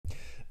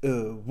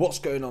What's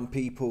going on,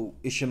 people?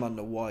 It's your man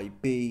the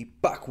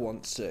YB back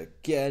once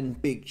again.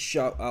 Big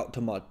shout out to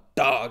my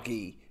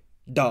doggy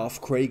Darth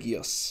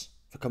Craigius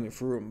for coming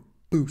through and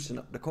boosting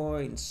up the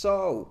coin.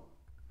 So,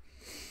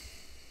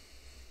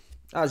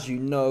 as you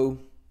know,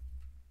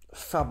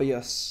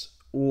 Fabius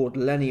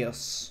Wardley.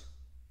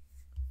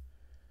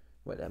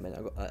 Wait a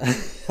minute,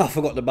 I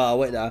forgot the bar.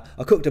 Wait there,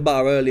 I cooked a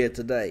bar earlier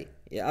today.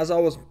 Yeah, as I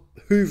was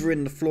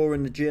hoovering the floor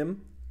in the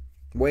gym,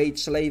 wage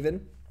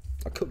slaving,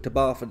 I cooked a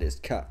bar for this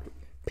cat.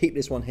 Peep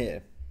this one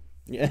here.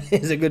 Yeah,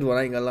 it's a good one,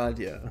 I ain't gonna lie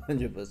to you.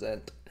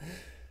 100%.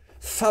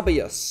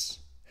 Fabius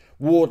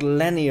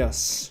Wardley.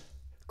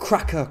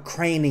 Cracker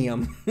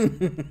cranium.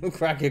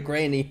 Cracker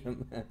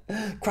cranium.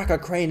 Cracker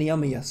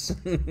craniumius.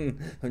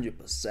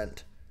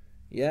 100%.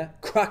 Yeah?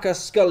 Cracker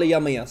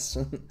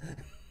sculliumius.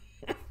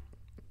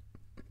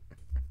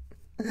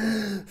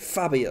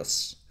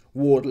 Fabius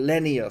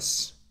Wardley.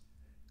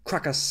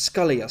 Cracker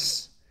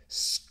scullius.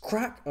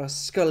 Cracker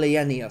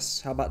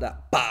scullienius. How about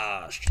that?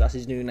 Bash. That's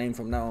his new name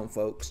from now on,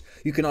 folks.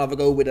 You can either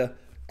go with a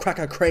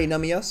Cracker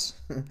craniumius,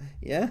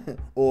 yeah,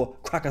 or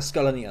Cracker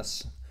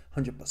scullienius.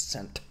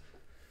 100%.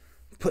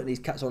 Putting these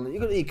cats on.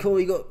 You got to be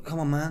cool. Come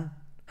on, man.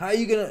 How are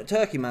you gonna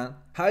Turkey, man?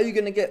 How are you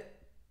gonna get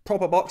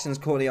proper boxing's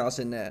corny ass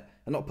in there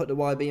and not put the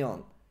YB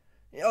on?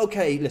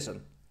 Okay,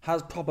 listen.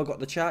 Has Proper got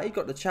the chat? He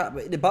got the chat,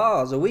 but the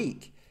bars are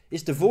weak.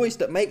 It's the voice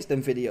that makes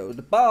them videos.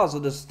 The bars are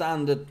the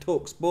standard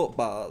talk sport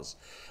bars.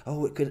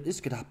 Oh, this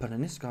could happen,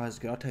 and this guy's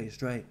good. I'll tell you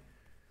straight.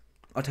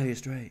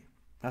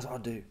 That's what I'll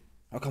do.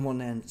 I'll come on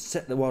there and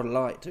set the world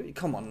alight.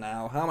 Come on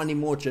now. How many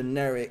more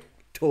generic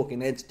talking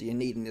heads do you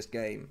need in this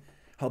game?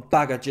 A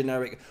bag of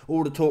generic.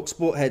 All the talk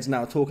sport heads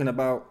now talking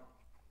about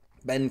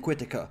Ben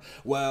Whittaker.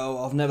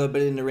 Well, I've never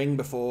been in the ring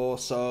before,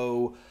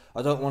 so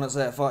I don't want to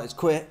say a fight is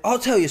quit. I'll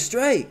tell you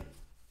straight.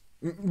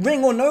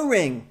 Ring or no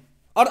ring.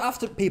 I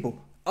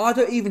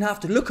don't even have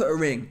to look at a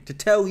ring to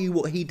tell you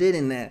what he did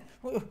in there.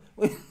 What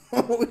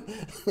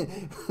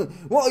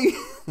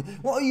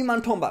are you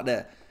man talking about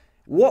there?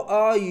 What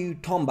are you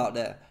talking about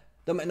there?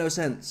 Don't make no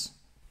sense.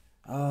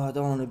 Oh, I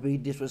don't want to be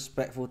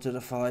disrespectful to the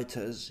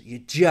fighters. You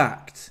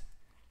jacked.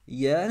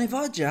 Yeah, and if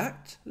I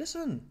jacked,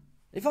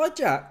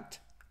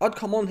 I'd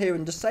come on here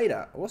and just say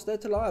that. What's there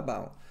to lie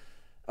about?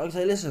 I'd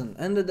say, listen,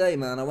 end of the day,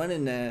 man, I went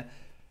in there,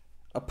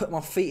 I put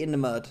my feet in the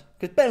mud.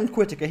 Because Ben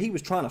Whittaker, he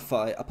was trying to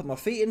fight. I put my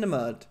feet in the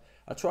mud.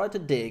 I tried to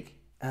dig.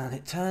 And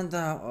it turned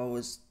out I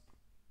was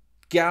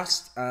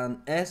gassed and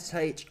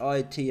shit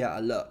out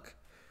of luck.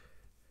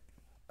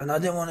 And I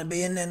didn't want to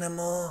be in there no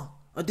more.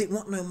 I didn't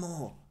want no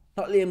more.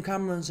 Like Liam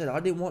Cameron said, I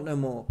didn't want no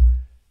more.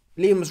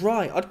 Liam was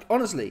right.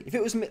 Honestly, if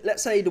it was,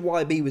 let's say the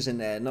YB was in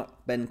there,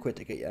 not Ben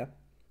Whittaker, yeah?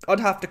 I'd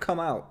have to come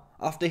out.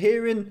 After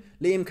hearing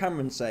Liam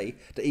Cameron say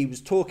that he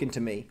was talking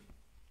to me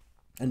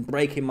and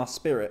breaking my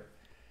spirit,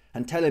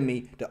 and telling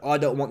me that I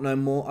don't want no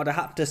more, I'd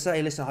have to say,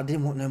 listen, I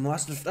didn't want no more.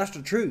 That's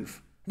the truth.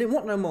 I didn't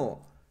want no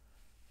more.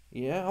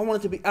 Yeah, I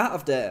wanted to be out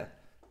of there.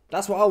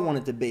 That's what I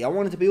wanted to be. I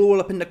wanted to be all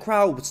up in the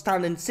crowd,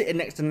 sitting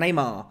next to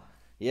Neymar.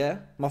 Yeah,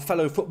 my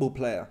fellow football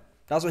player.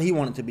 That's what he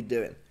wanted to be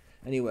doing.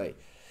 Anyway,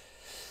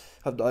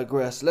 I've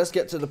digressed. Let's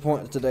get to the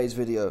point of today's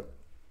video.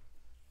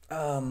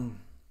 Frank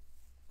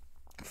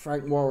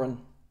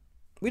Warren.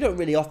 We don't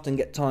really often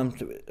get time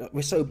to...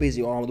 We're so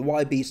busy, or the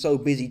YB's so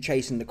busy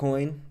chasing the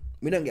coin.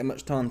 We don't get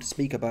much time to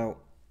speak about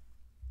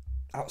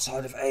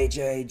outside of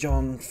AJ,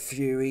 John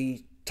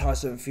Fury,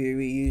 Tyson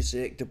Fury,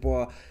 Usyk,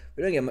 Dubois.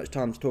 We don't get much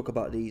time to talk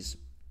about the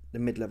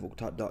mid-level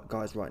type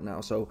guys right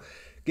now. So,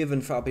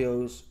 given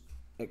Fabio's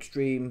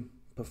extreme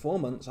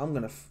performance, I'm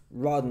going to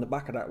ride on the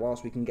back of that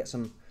whilst we can get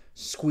some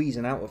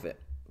squeezing out of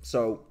it.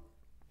 So,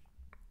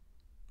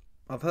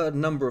 I've heard a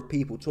number of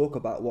people talk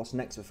about what's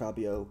next for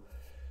Fabio,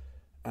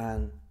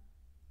 and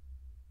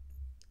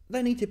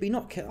they need to be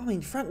not careful. I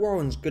mean, Frank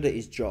Warren's good at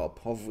his job,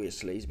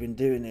 obviously. He's been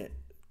doing it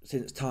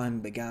since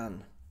time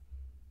began.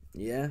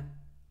 Yeah?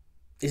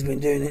 He's been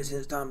doing it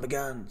since time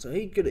began. So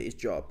he's good at his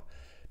job.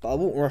 But I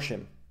wouldn't rush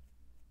him.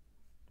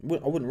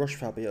 I wouldn't rush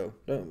Fabio.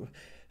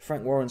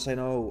 Frank Warren saying,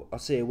 oh, I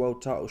see a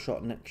world title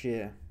shot next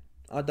year.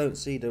 I don't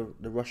see the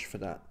rush for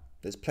that.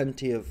 There's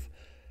plenty of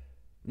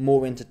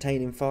more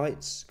entertaining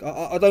fights.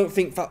 I don't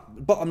think...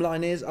 Bottom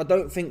line is, I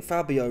don't think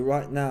Fabio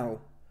right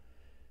now...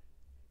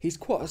 He's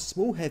quite a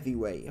small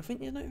heavyweight. I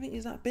don't think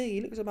he's that big.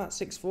 He looks about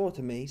 6'4"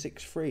 to me,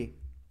 6'3".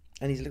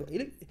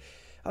 And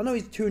I know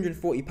he's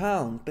 240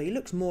 pounds, but he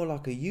looks more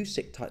like a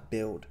Usyk type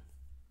build.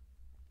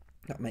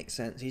 That makes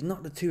sense. He's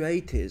not the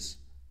 280s.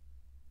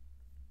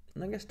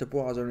 And I guess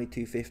Dubois is only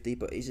 250,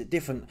 but he's a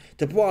different...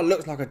 Dubois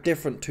looks like a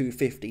different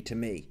 250 to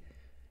me.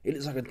 He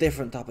looks like a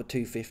different type of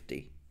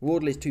 250.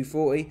 Wardley's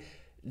 240.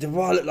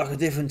 Dubois looked like a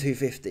different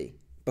 250.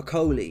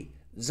 Bacoli,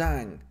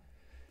 Zhang,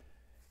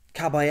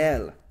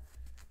 Caballel.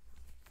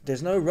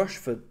 There's no rush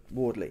for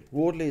Wardley.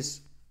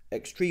 Wardley's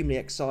extremely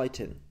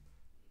exciting.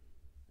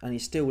 And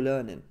he's still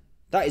learning.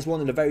 That is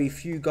one of the very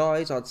few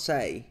guys I'd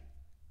say,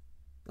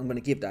 I'm going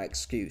to give that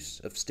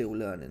excuse of still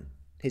learning.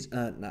 He's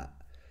earned that.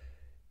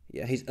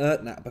 Yeah, he's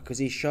earned that because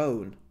he's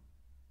shown.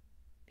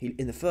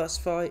 In the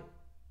first fight,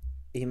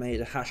 he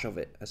made a hash of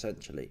it,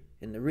 essentially.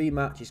 In the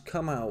rematch, he's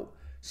come out,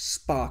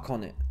 spark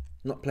on it,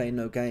 not playing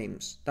no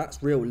games.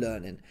 That's real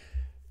learning.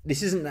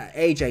 This isn't that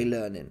AJ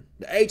learning.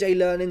 The AJ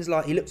learning's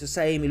like, he looks the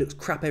same, he looks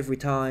crap every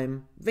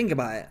time. Think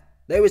about it.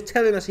 They was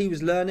telling us he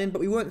was learning,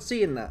 but we weren't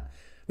seeing that.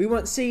 We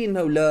weren't seeing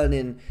no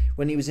learning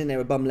when he was in there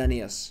with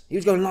Bumlenius. He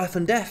was going life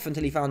and death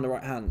until he found the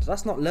right hand.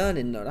 That's not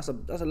learning, though. That's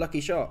a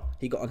lucky shot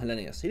he got on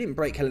Hellenius. He didn't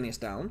break Hellenius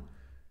down.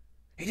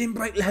 He didn't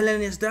break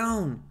Hellenius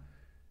down.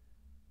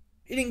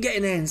 He didn't get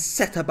in there and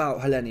set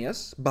about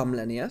Hellenius,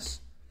 Bumlenius.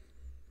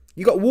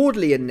 You got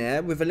Wardley in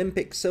there with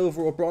Olympic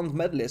silver or bronze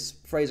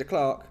medalist Fraser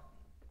Clark.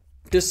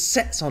 Just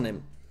sets on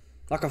him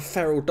like a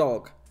feral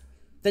dog.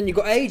 Then you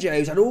got AJ,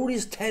 who's had all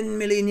these 10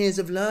 million years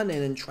of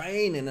learning and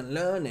training and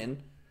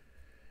learning.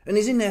 And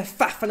he's in there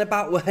faffing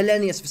about with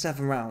Hellenius for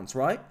 7 rounds,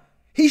 right?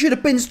 He should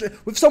have been...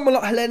 with someone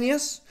like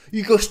Hellenius,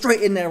 you go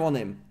straight in there on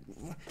him.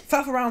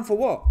 Faff around for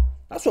what?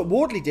 That's what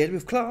Wardley did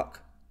with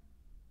Clark.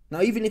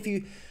 Now, even if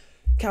you...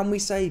 can we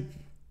say...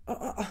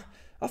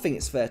 I think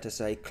it's fair to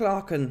say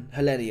Clark and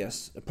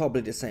Hellenius are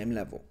probably the same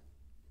level.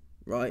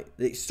 Right?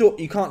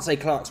 You can't say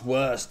Clark's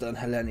worse than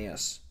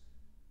Hellenius.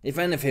 If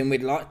anything,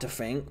 we'd like to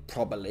think,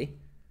 probably.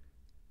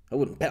 I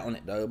wouldn't bet on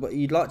it though, but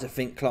you'd like to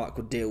think Clark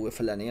could deal with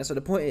Hellenius. So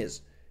the point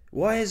is,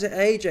 why is it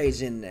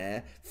AJ's in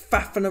there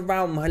faffing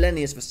around with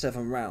Hellenius for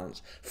 7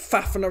 rounds?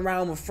 Faffing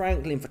around with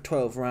Franklin for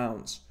 12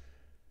 rounds?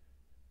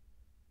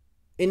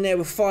 In there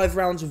with 5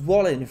 rounds of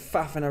Wallin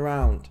faffing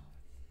around.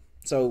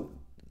 So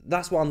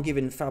that's why I'm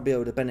giving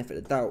Fabio the benefit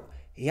of the doubt.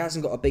 He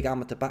hasn't got a big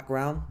amateur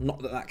background.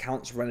 Not that that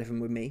counts for anything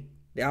with me.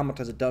 The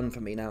amateurs are done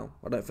for me now.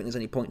 I don't think there's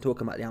any point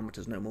talking about the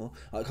amateurs no more.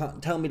 I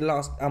can't tell me the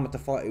last amateur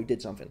fighter who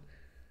did something.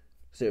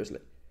 Seriously.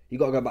 You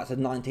got to go back to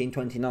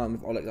 1929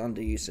 with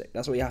Alexander Usyk.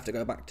 That's what you have to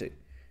go back to.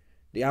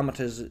 The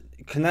amateurs,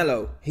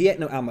 Canelo, he ain't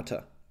no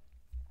amateur.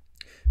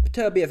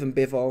 Beterbiev and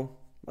Bivol,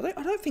 I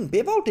don't think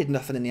Bivol did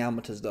nothing in the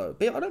amateurs though.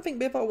 I don't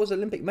think Bivol was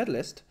Olympic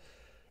medalist.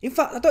 In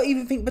fact, I don't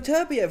even think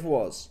Beterbiev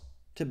was,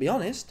 to be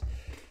honest.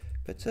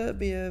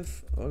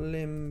 Beterbiev,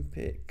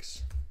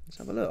 Olympics. Let's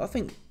have a look. I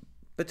think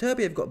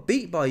Beterbiev got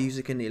beat by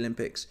Usyk in the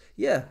Olympics.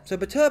 Yeah, so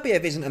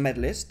Beterbiev isn't a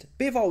medalist.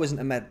 Bivol isn't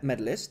a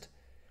medalist.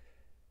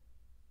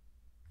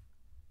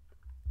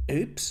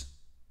 Oops.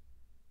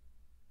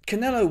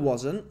 Canelo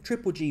wasn't.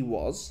 Triple G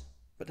was.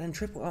 But then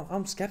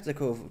I'm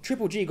skeptical of...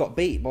 Triple G got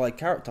beat by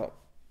Carrot Top.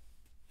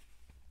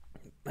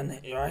 And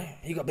right,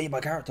 he got beat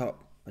by Carrot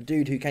Top. A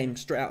dude who came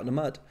straight out of the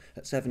mud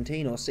at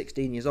 17 or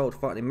 16 years old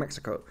fighting in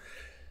Mexico.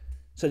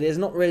 So there's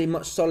not really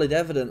much solid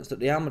evidence that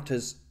the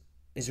amateurs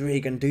is really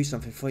going to do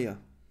something for you.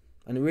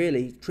 And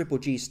really, Triple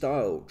G's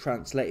style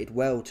translated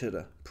well to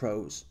the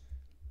pros.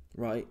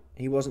 Right?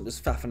 He wasn't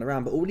just faffing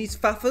around. But all these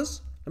faffers...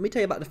 Let me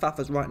tell you about the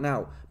faffers right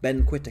now.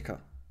 Ben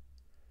Whittaker.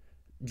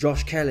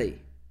 Josh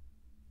Kelly.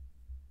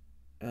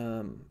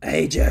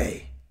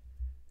 AJ.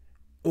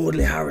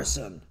 Audley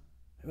Harrison.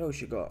 Who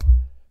else you got?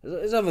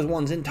 There's other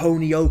ones in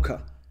Tony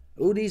Oka.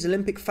 All these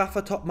Olympic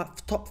faffer, top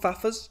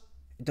faffers.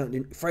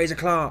 Fraser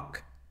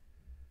Clark.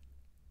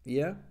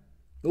 Yeah?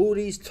 All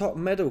these top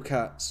medal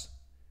cats.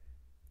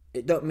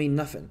 It don't mean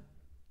nothing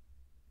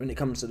when it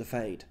comes to the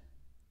fade.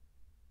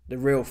 The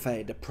real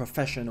fade. The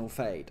professional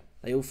fade.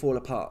 They all fall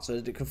apart, so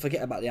you can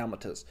forget about the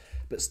amateurs.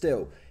 But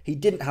still, he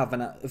didn't have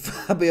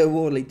Fabio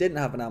Wardley didn't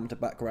have an amateur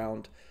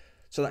background,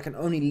 so that can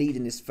only lead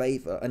in his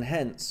favour, and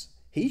hence,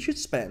 he should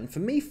spend, for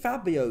me,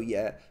 Fabio,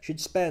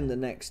 should spend the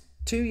next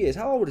 2 years.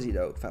 How old is he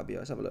though, Fabio?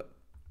 Let's have a look.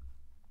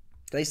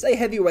 They say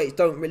heavyweights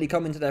don't really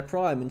come into their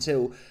prime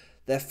until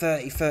they're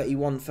 30,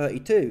 31,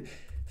 32.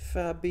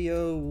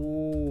 Fabio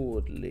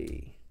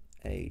Wardley,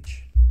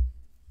 age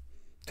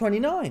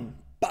 29.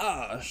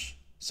 Bosh!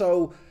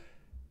 So...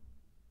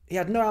 he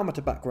had no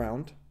amateur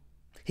background.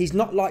 He's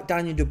not like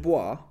Daniel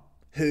Dubois,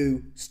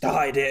 who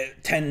started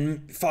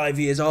at 5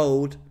 years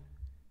old.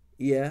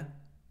 Yeah.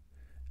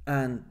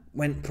 And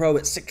went pro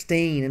at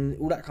 16 and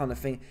all that kind of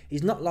thing.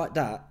 He's not like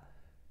that.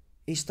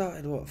 He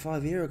started,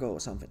 5 years ago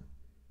or something.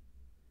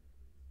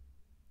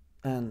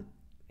 And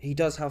he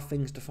does have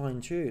things to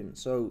fine tune.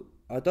 So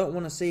I don't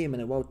want to see him in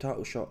a world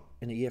title shot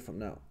in a year from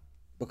now.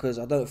 Because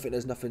I don't think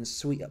there's nothing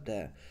sweet up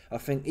there. I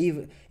think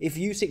even if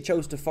Usyk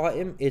chose to fight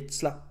him, it'd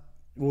slap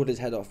Wardley's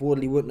head off.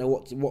 Wardley wouldn't know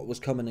what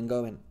was coming and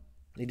going.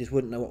 He just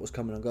wouldn't know what was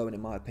coming and going,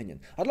 in my opinion.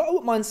 I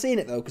wouldn't mind seeing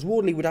it though, because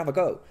Wardley would have a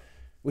go,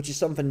 which is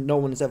something no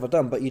one has ever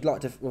done. But you'd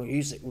like to,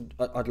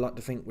 I'd like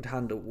to think would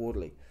handle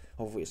Wardley,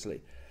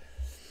 obviously.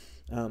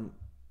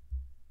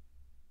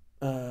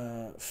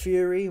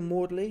 Fury and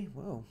Wardley.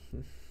 Well,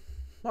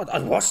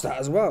 I'd watch that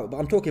as well. But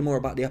I'm talking more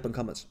about the up and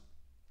comers.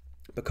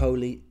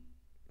 Bacoli,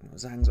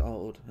 Zhang's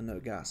old and no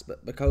gas,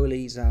 but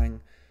Bacoli, Zhang,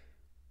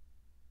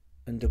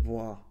 and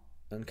Dubois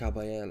and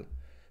Caballel.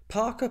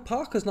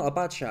 Parker's not a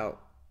bad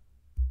shout,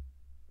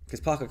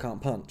 because Parker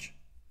can't punch,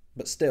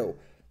 but still,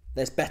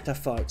 there's better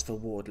fights for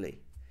Wardley.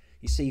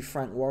 You see,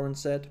 Frank Warren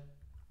said,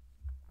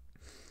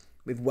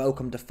 we've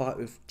welcomed a fight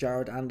with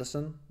Jared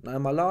Anderson. Now,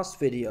 in my last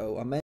video,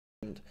 I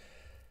mentioned,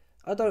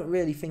 I don't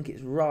really think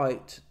it's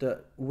right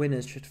that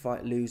winners should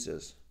fight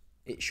losers.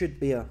 It should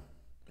be a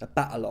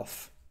battle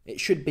off, It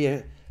should be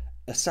a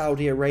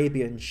Saudi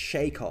Arabian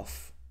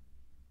shake-off.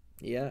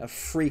 Yeah, a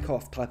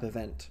freak-off type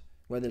event.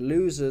 Where the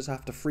losers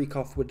have to freak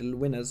off with the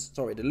winners.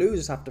 Sorry, the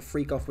losers have to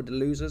freak off with the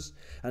losers.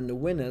 And the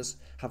winners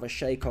have a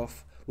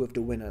shake-off with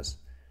the winners.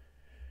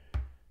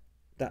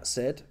 That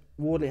said,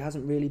 Wardley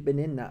hasn't really been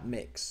in that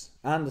mix.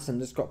 Anderson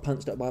just got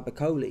punched up by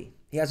Bacoli.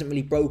 He hasn't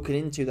really broken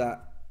into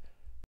that.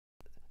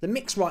 The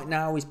mix right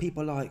now is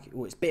people like,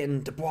 well, it's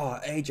been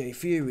Dubois, AJ,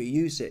 Fury,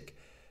 Usyk,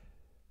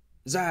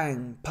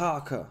 Zhang,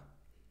 Parker,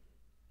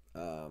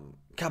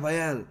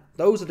 Caballel.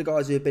 Those are the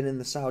guys who have been in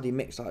the Saudi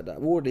mix like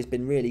that. Wardley's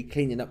been really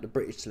cleaning up the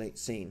British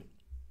scene.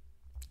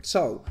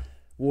 So,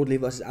 Wardley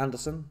versus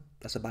Anderson,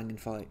 that's a banging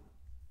fight.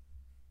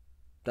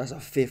 That's a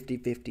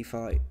 50-50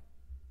 fight.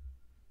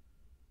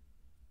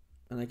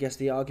 And I guess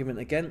the argument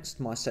against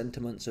my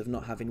sentiments of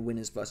not having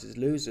winners versus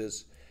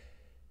losers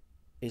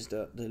is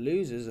that the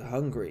losers are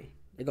hungry.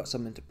 They got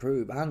something to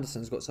prove.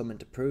 Anderson's got something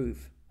to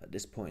prove at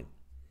this point.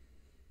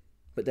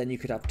 But then you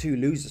could have two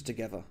losers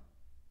together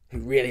who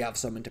really have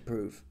something to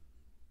prove.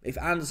 If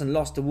Anderson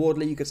lost to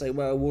Wardley, you could say,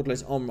 well,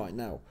 Wardley's on right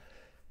now.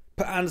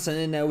 Put Anderson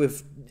in there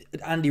with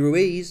Andy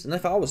Ruiz, and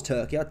if I was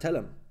Turkey, I'd tell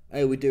him,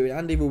 hey, we're doing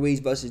Andy Ruiz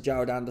versus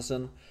Jared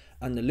Anderson,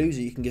 and the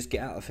loser, you can just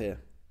get out of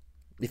here.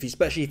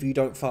 Especially if you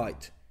don't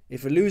fight.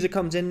 If a loser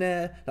comes in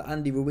there, like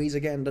Andy Ruiz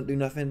again, don't do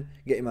nothing,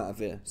 get him out of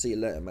here. See you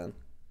later, man.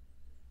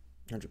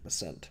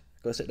 100%.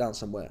 Go sit down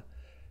somewhere.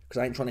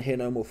 Because I ain't trying to hear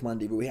no more from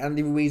Andy Ruiz.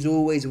 Andy Ruiz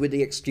always with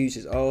the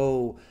excuses.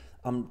 Oh,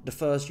 I'm the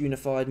first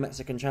unified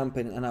Mexican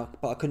champion,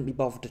 but I couldn't be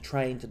bothered to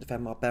train to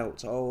defend my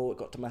belt. Oh, it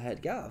got to my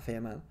head. Get out of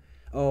here, man.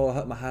 Oh, I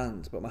hurt my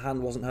hand, but my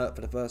hand wasn't hurt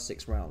for the first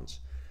 6 rounds.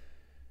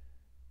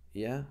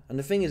 Yeah? And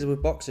the thing is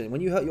with boxing,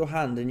 when you hurt your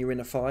hand and you're in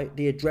a fight,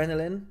 the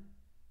adrenaline,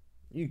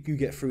 you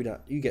get through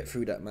that. You get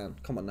through that, man.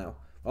 Come on now.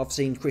 I've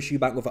seen Chris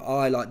Eubank with an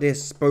eye like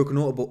this, broken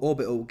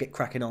orbital, get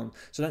cracking on.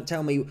 So don't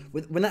tell me,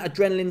 when that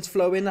adrenaline's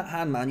flowing, that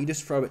hand, man, you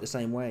just throw it the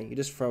same way. You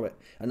just throw it.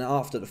 And then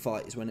after the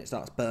fight is when it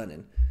starts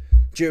burning.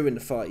 During the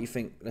fight, you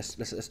think,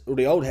 let's all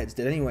the old heads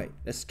did anyway.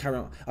 Let's carry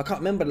on. I can't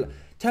remember.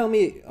 Tell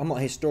me, I'm not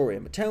a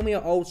historian, but tell me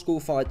an old school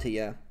fighter,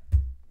 yeah,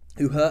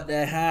 who hurt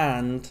their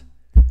hand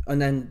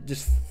and then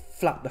just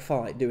flapped the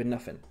fight doing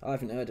nothing. I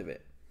haven't heard of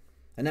it.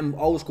 And then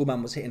old school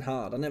man was hitting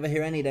hard. I never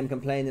hear any of them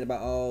complaining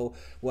about, oh,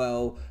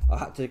 well, I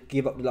had to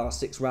give up the last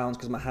 6 rounds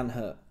because my hand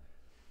hurt.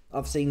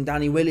 I've seen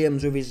Danny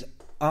Williams with his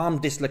arm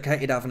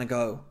dislocated having a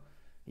go.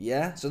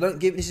 Yeah? So don't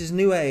give, this is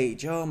new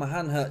age. Oh, my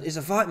hand hurt. It's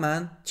a fight,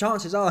 man.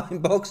 Chances are in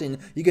boxing,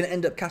 you're going to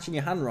end up catching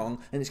your hand wrong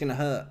and it's going to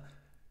hurt.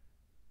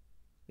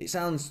 It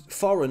sounds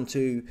foreign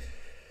to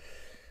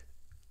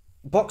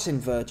boxing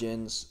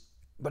virgins,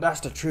 but that's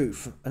the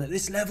truth. And at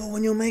this level,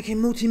 when you're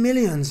making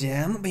multi-millions,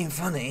 yeah, I'm not being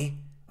funny.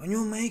 When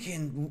you're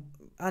making...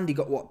 Andy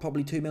got what,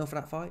 probably $2 million for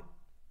that fight?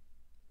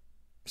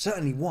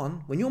 Certainly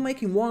one. When you're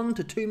making $1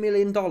 to $2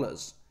 million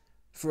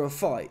for a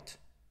fight,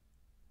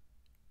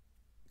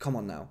 come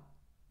on now.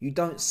 You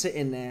don't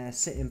sitting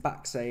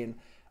back saying,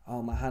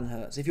 oh, my hand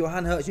hurts. If your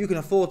hand hurts, you can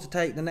afford to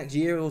take the next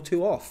year or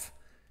 2 off.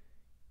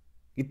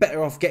 You're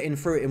better off getting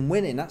through it and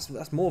winning.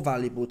 That's more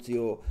valuable to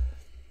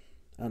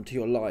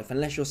your life,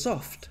 unless you're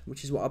soft,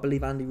 which is what I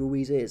believe Andy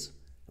Ruiz is,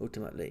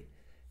 ultimately.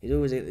 He's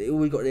always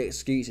got the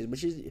excuses,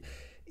 which is...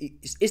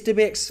 It's to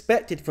be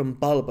expected from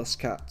bulbous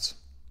cats.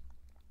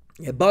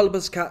 Yeah,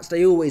 bulbous cats,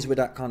 they always with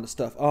that kind of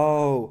stuff.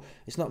 Oh,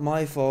 it's not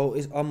my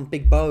fault, I'm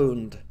big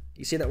boned.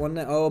 You see that one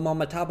there? Oh, my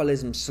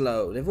metabolism's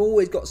slow. They've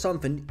always got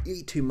something,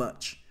 eat too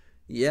much.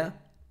 Yeah?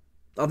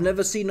 I've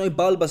never seen no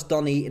bulbous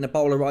Donny eating a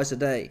bowl of rice a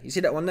day. You see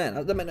that one there?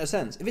 That doesn't make no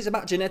sense. If it's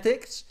about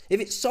genetics, if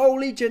it's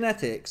solely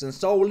genetics and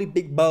solely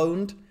big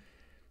boned,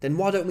 then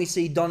why don't we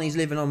see Donny's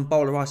living on a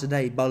bowl of rice a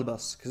day,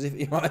 bulbous? Because if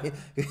you're right,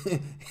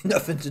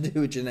 nothing to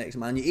do with genetics,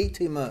 man. You eat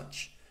too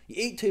much. You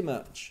eat too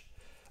much.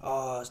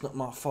 Oh, it's not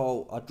my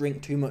fault. I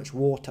drink too much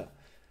water.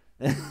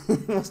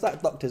 What's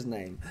that doctor's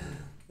name?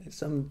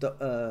 There's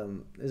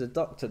a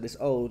doctor, this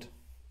old...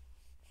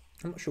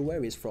 I'm not sure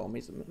where he's from.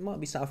 It might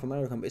be South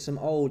American, but it's some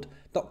old...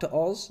 Dr.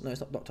 Oz? No, it's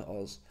not Dr.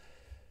 Oz.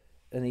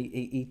 And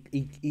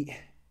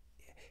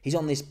he's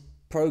on this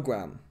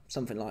program,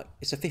 something like,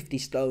 it's a 50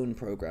 stone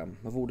program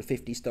of all the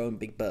 50 stone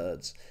big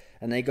birds,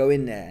 and they go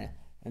in there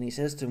and he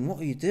says to them, what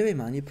are you doing,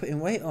 man? You're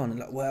putting weight on. And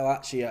like, well,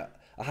 actually I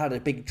had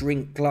a big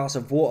glass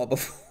of water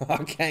before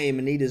I came,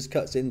 and he just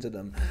cuts into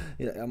them.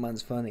 That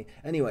man's funny.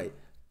 Anyway,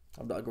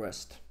 I've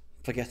digressed.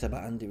 Forget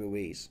about Andy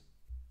Ruiz.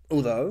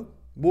 Although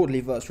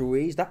Wardley versus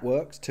Ruiz, that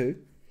works too.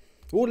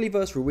 Wardley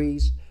versus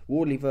Ruiz,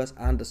 Wardley versus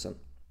Anderson.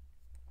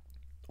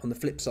 On the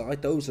flip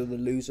side, those are the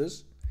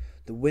losers.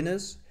 The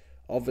winners,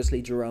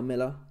 obviously Jerome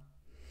Miller.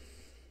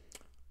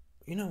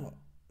 You know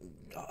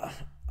what?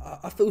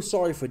 I feel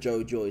sorry for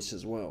Joe Joyce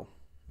as well.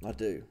 I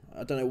do.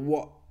 I don't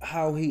know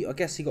I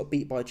guess he got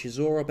beat by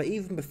Chisora, but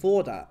even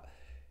before that,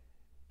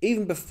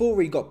 even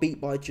before he got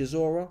beat by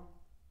Chisora,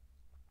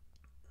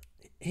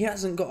 he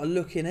hasn't got a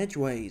look in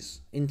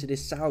edgeways into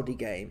this Saudi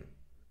game.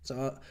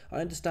 So I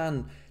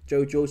understand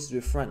Joe Joyce is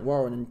with Frank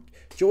Warren, and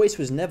Joyce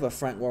was never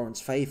Frank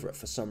Warren's favourite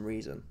for some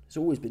reason. It's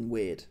always been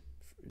weird.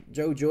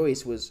 Joe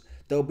Joyce was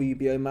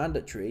WBO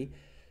mandatory,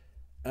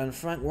 And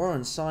Frank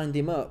Warren signed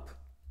him up.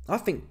 I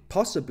think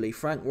possibly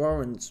Frank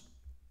Warren's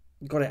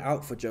got it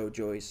out for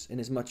Joyce in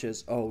as much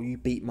as, oh, you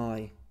beat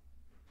my...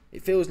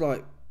 It feels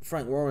like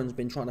Frank Warren's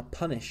been trying to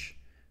punish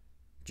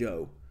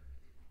Joe,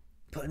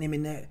 putting him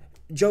in there.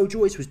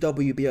 Joyce was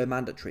WBO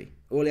mandatory.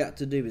 All he had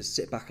to do was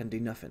sit back and do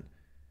nothing.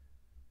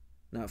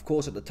 Now, of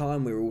course, at the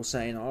time we were all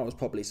saying, I was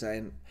probably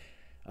saying,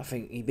 I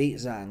think he beat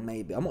Zhang,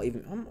 maybe. I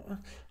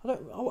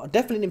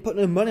definitely didn't put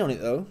no money on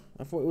it, though.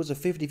 I thought it was a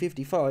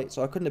 50-50 fight,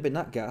 so I couldn't have been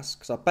that gassed,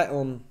 because I bet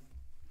on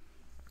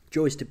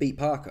Joyce to beat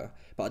Parker,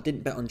 but I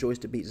didn't bet on Joyce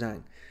to beat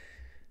Zhang.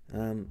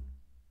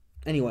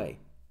 Anyway,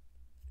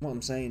 what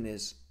I'm saying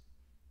is,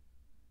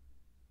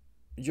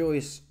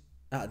 Joyce,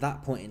 at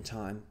that point in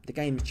time, the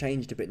game's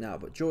changed a bit now,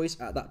 but Joyce,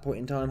 at that point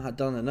in time, had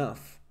done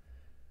enough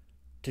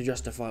to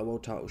justify a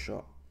world title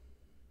shot.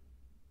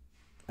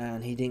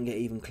 And he didn't get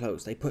even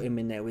close. They put him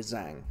in there with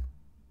Zhang.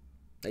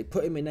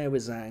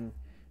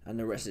 And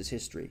the rest is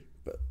history.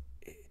 But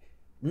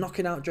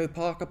knocking out Joe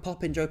Parker,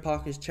 popping Joe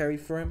Parker's cherry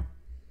for him,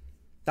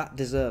 that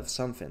deserves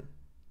something.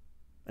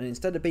 And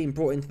instead of being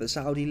brought into the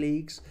Saudi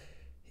leagues,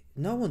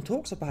 no one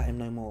talks about him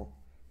no more.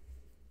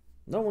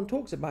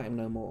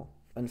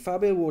 And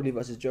Fabio Wardley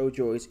versus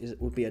Joyce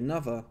would be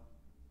another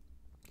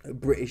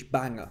British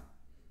banger,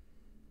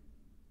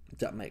 if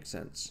that makes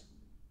sense.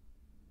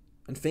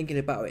 And thinking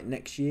about it,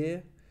 next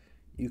year,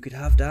 you could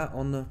have that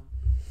on the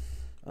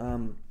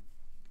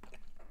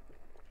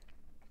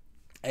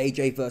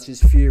AJ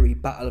versus Fury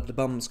Battle of the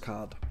Bums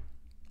card.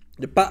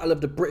 The Battle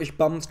of the British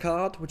Bums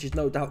card, which is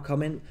no doubt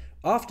coming.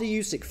 After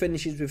Usyk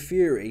finishes with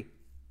Fury,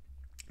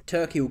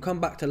 Turkey will come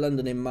back to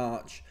London in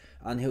March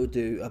and he'll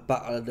do a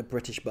Battle of the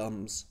British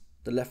Bums.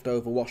 The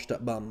leftover washed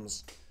up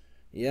bums.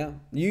 Yeah?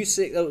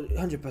 Usyk,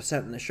 100%.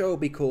 And the show will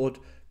be called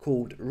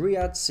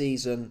Riyadh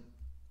Season,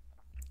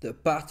 the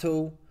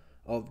Battle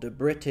of the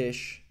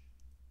British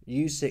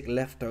Usyk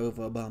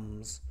leftover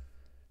bums.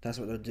 That's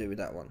what they'll do with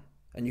that one.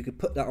 And you could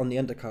put that on the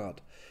undercard.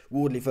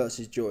 Wardley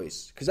versus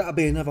Joyce. Because that'll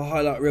be another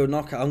highlight reel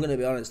knockout. I'm going to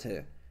be honest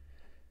here.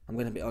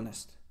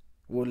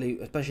 Wardley,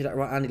 especially that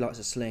right hand, he likes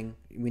a sling.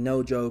 We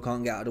know Joe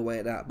can't get out of the way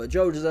of that. But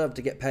Joe deserved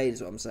to get paid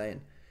is what I'm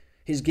saying.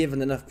 He's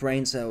given enough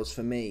brain cells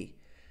for me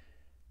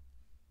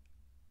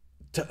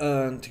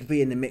to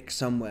be in the mix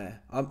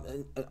somewhere.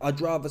 I'd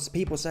rather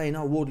people saying,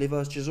 oh, Wardley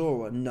versus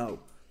Chisora.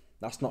 No,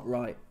 that's not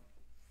right.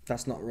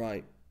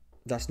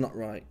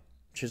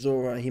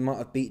 Chisora, he might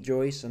have beat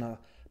Joyce, and I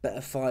bet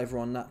a fiver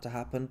on that to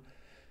happen.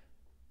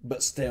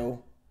 But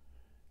still,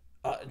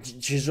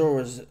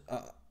 Chisora's,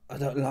 I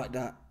don't like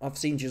that. I've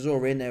seen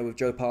Chisora in there with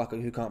Joe Parker,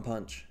 who can't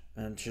punch,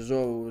 and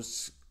Chisora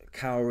was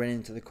cowering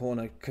into the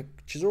corner.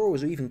 Chisora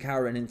was even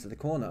cowering into the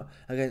corner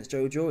against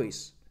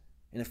Joyce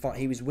in a fight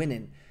he was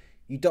winning.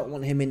 You don't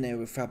want him in there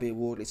with Fabio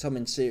Wardley.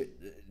 Something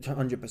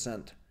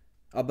 100%.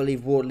 I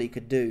believe Wardley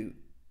could do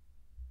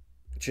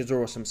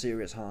Chisora some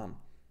serious harm.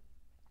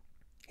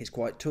 He's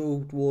quite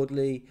tall,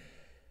 Wardley.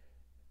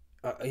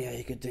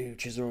 He could do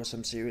Chisora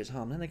some serious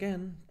harm. Then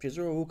again,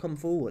 Chisora will come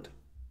forward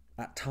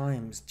at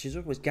times.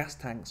 Chisora's gas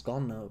tank's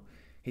gone now.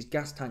 His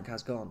gas tank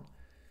has gone.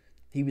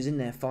 He was in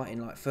there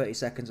fighting like 30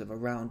 seconds of a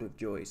round with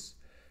Joyce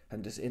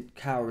and just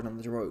cowering on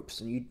the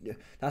ropes. And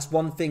that's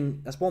one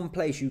thing. That's one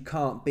place you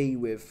can't be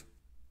with.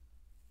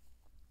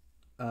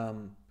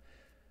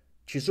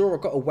 Chisora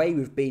got away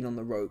with being on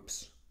the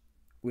ropes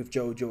with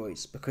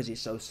Joyce because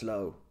he's so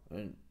slow.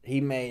 And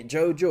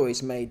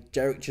Joyce made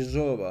Derek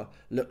Chisora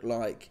look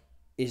like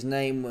his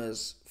name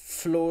was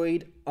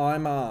Floyd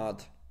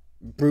Ahmad,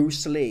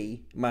 Bruce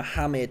Lee,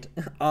 Muhammad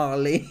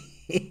Ali.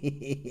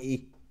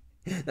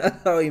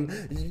 That's how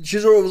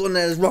Chisora was on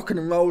there rocking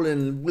and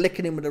rolling,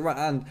 licking him with the right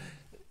hand.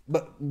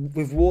 But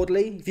with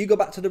Wardley, if you go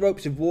back to the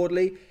ropes with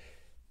Wardley,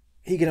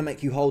 he's gonna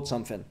make you hold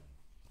something.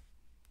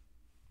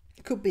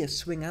 It could be a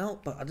swing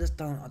out, but I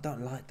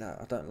don't like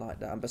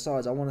that. And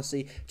besides, I want to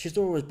see...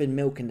 Chisora's been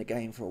milking the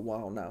game for a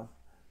while now.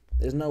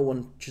 There's no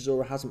one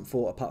Chisora hasn't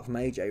fought apart from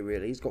AJ,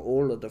 really. He's got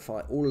all of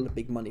the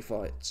big money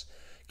fights.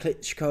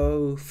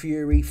 Klitschko,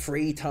 Fury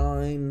 3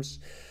 times,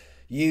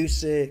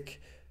 Usyk,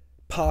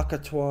 Parker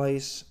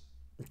twice,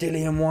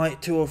 Dillian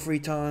White 2 or 3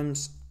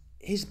 times.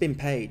 He's been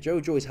paid.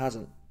 Joyce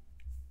hasn't.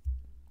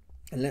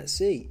 And let's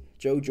see.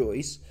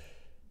 Joyce,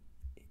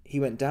 he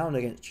went down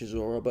against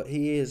Chisora, but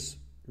he is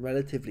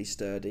relatively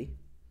sturdy.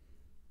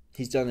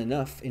 He's done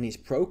enough in his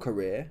pro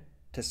career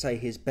to say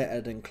he's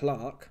better than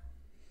Clark,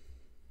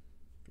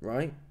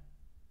 right?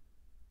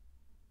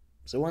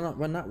 So why not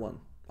run that one?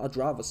 I'd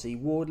rather see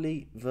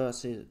Wardley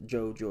versus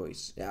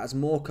Joyce. It has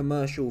more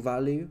commercial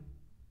value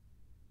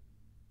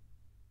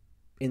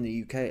in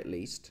the UK, at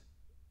least.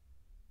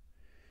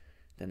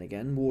 Then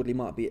again, Wardley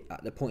might be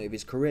at the point of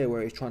his career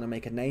where he's trying to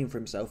make a name for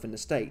himself in the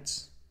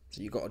States,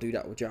 so you've got to do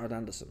that with Jared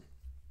Anderson.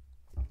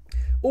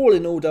 All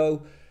in all,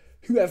 though,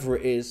 whoever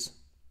it is,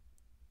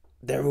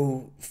 they're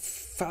all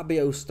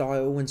Fabio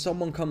style. When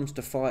someone comes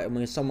to fight and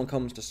when someone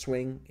comes to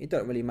swing, it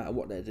don't really matter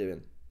what they're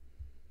doing.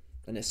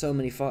 And there's so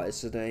many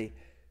fighters today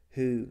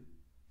who,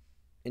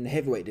 in the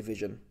heavyweight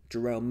division,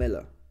 Jarrell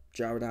Miller,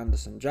 Jared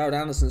Anderson. Jared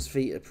Anderson's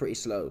feet are pretty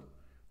slow,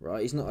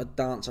 right? He's not a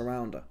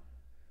dance-arounder.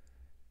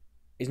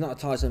 He's not a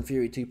Tyson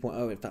Fury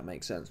 2.0, if that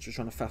makes sense. Just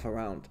trying to faff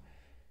around.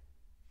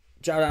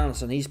 Jared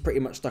Anderson, he's pretty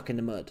much stuck in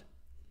the mud.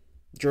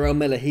 Jarrell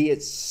Miller, he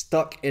is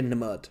stuck in the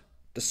mud.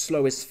 The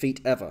slowest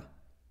feet ever.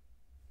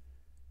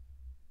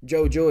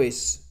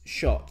 Joyce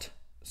shot,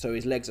 so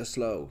his legs are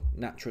slow,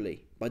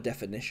 naturally, by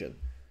definition.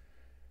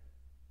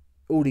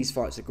 All these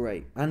fights are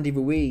great. Andy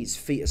Ruiz,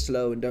 feet are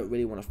slow and don't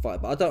really want to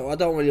fight. But I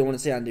don't really want to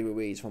see Andy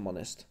Ruiz, if I'm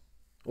honest.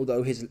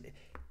 Although his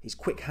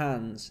quick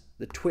hands,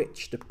 the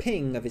twitch, the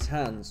ping of his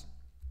hands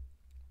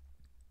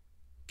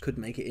could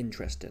make it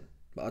interesting.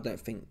 But I don't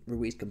think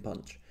Ruiz can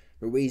punch.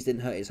 Ruiz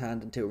didn't hurt his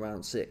hand until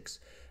round 6.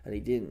 And he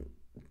didn't.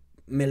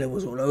 Miller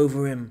was all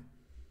over him.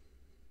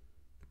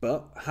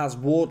 But has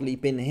Wardley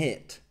been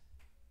hit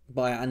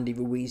by Andy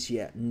Ruiz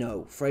yet?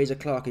 No. Fraser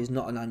Clark is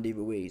not an Andy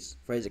Ruiz.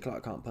 Fraser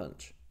Clark can't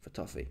punch for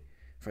toffee.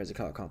 Fraser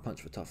Clark can't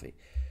punch for toffee.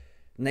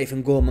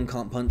 Nathan Gorman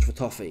can't punch for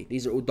toffee.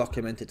 These are all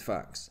documented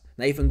facts.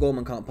 Nathan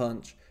Gorman can't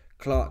punch,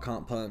 Clark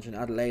can't punch, and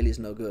Adelaide's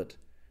no good.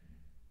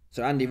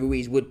 So Andy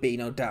Ruiz would be,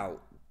 no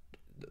doubt,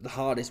 the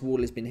hardest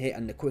Wardley's been hit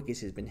and the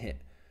quickest he's been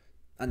hit.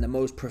 And the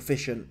most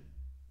proficient,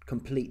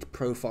 complete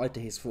pro fighter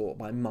he's fought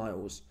by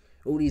miles.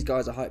 All these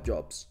guys are hype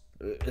jobs,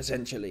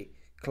 essentially.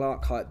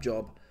 Clark, hype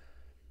job.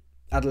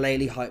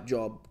 Adelaide, hype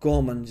job.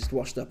 Gorman just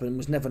washed up and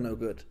was never no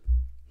good.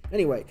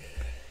 Anyway,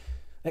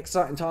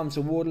 exciting times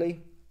for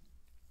Wardley.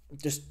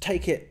 Just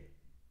take it.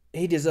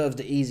 He deserves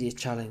the easiest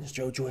challenge.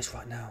 Joe Joyce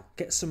right now.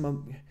 Get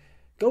some...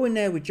 go in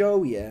there with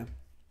Joe, yeah.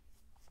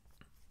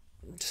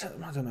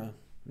 I don't know.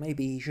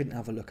 Maybe he shouldn't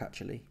have a look,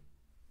 actually.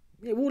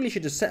 Yeah, Wardley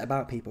should just set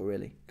about people,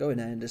 really. Go in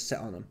there and just set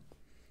on them.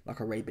 Like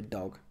a rabid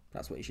dog.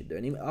 That's what he should do.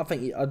 And I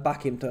think I'd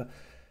back him to...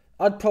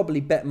 I'd probably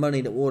bet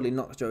money that Wardley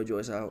knocks Joe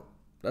Joyce out.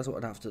 That's what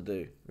I'd have to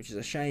do. Which is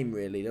a shame,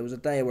 really. There was a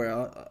day where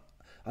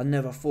I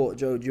never thought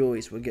Joe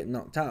Joyce would get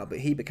knocked out, but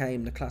he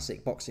became the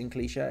classic boxing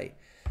cliche.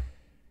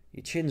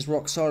 Your chin's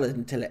rock solid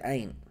until it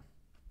ain't.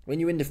 When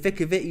you're in the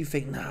thick of it, you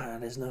think, nah,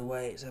 there's no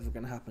way it's ever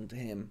going to happen to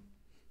him.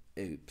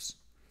 Oops.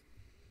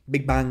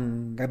 Big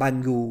bang,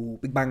 bango,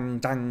 big bang,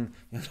 dang.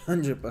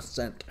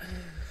 100%.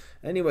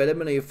 Anyway, let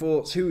me know your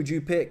thoughts. Who would you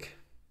pick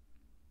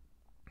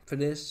for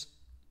this?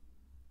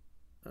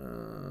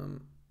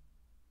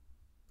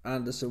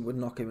 Anderson would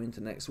knock him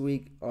into next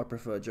week. I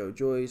prefer Joe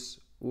Joyce.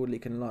 Wardley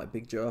can light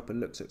Big Joe up and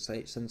looks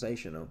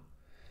sensational.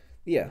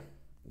 Yeah,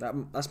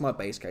 that's my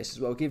base case as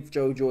well. Give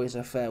Joe Joyce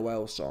a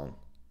farewell song.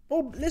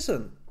 Oh,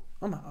 listen,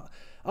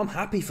 I'm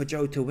happy for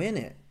Joe to win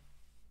it,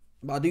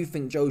 but I do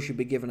think Joe should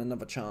be given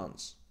another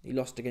chance. He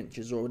lost against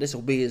Chisora. This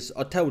will be his...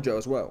 I'd tell Joe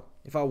as well.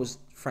 If I was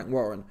Frank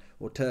Warren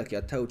or Turkey,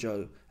 I'd tell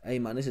Joe, hey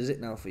man, this is it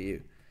now for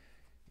you.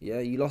 Yeah,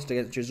 you lost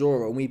against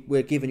Chisora and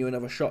we're giving you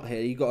another shot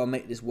here. You got to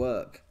make this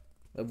work.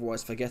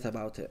 Otherwise, forget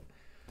about it.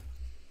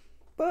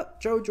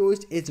 But Joe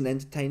Joyce is an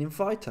entertaining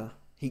fighter.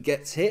 He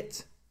gets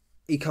hit.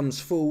 He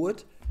comes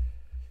forward.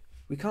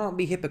 We can't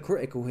be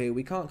hypocritical here.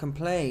 We can't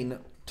complain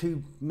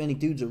too many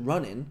dudes are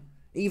running.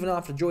 Even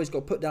after Joyce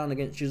got put down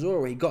against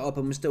Chisora, he got up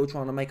and was still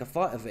trying to make a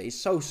fight of it. He's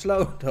so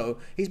slow, though.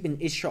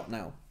 He's shot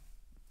now.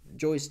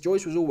 Joyce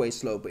was always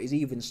slow, but he's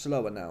even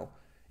slower now.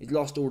 He's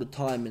lost all the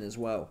timing as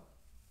well.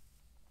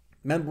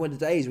 Remember when the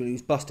days when he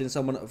was busting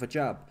someone up with a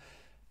jab?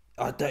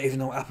 I don't even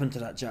know what happened to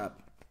that jab.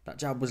 That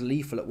jab was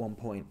lethal at one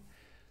point.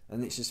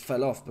 And it just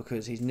fell off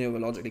because he's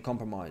neurologically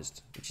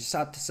compromised. Which is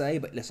sad to say,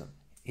 but listen,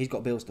 he's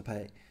got bills to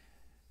pay.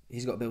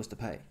 He's got bills to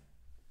pay.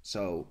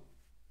 So,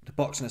 the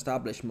boxing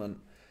establishment...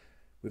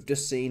 We've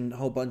just seen a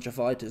whole bunch of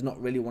fighters not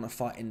really want to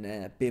fight in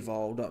there.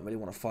 Bivol don't really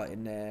want to fight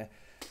in there.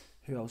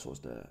 Who else was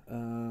there?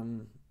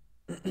 Trying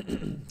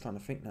to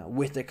think now.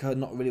 Whittaker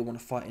not really want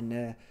to fight in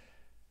there.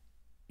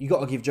 You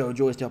got to give Joe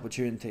Joyce the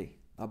opportunity,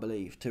 I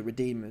believe, to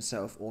redeem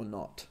himself or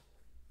not.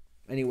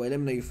 Anyway, let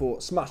me know your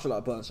thoughts. Smash the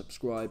like button,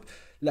 subscribe.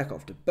 Let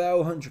off the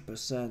bell,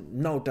 100%.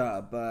 No doubt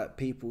about it.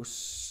 People,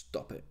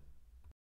 stop it.